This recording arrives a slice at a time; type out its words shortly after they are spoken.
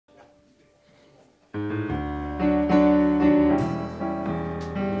My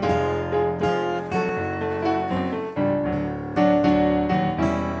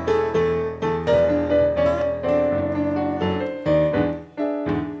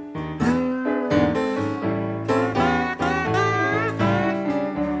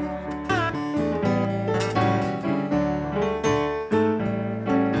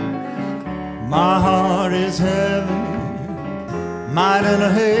heart is heavy, mind in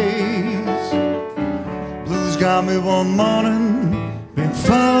a haze. Blues got me one morning, been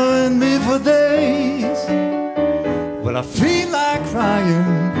following me for days. Well, I feel like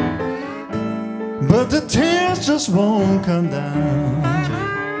crying, but the tears just won't come down.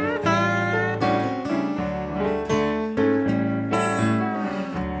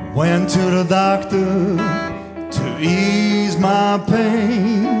 Went to the doctor to ease my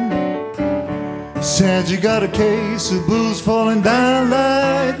pain. Said you got a case of blues falling down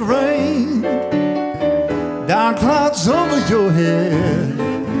like rain. Dark clouds over your head,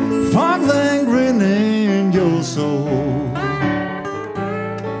 fog lingering in your soul.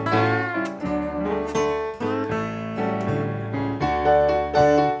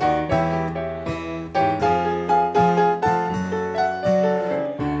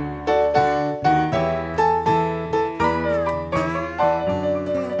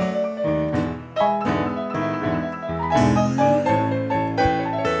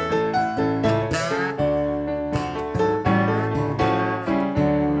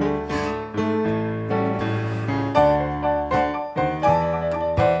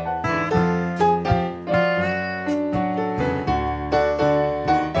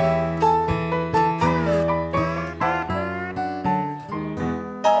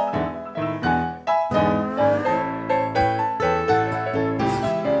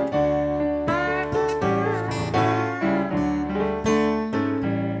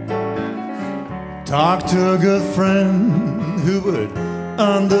 Talk to a good friend who would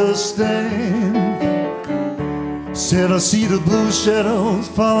understand. Said I see the blue shadows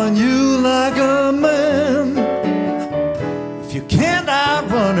following you like a man. If you can't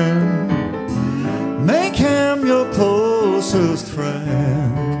outrun him, make him your closest friend.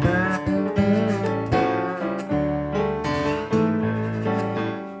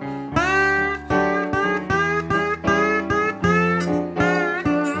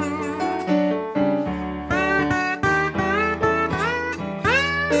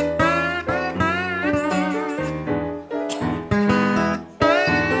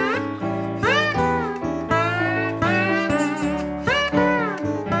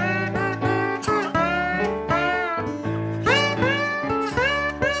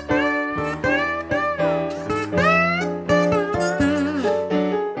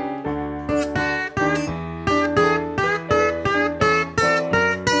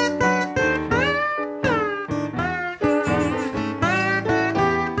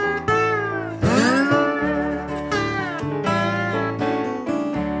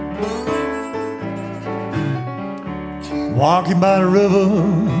 Walking by the river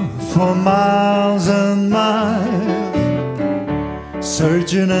for miles and miles,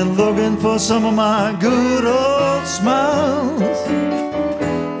 searching and looking for some of my good old smiles.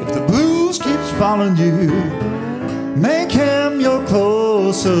 If the blues keeps following you, make him your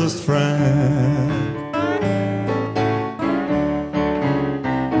closest friend.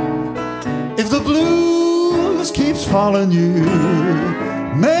 If the blues keeps following you,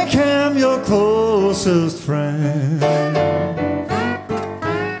 make him your closest friend.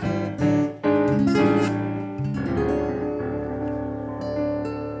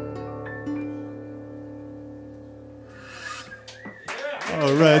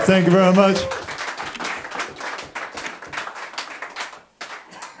 All right, thank you very much.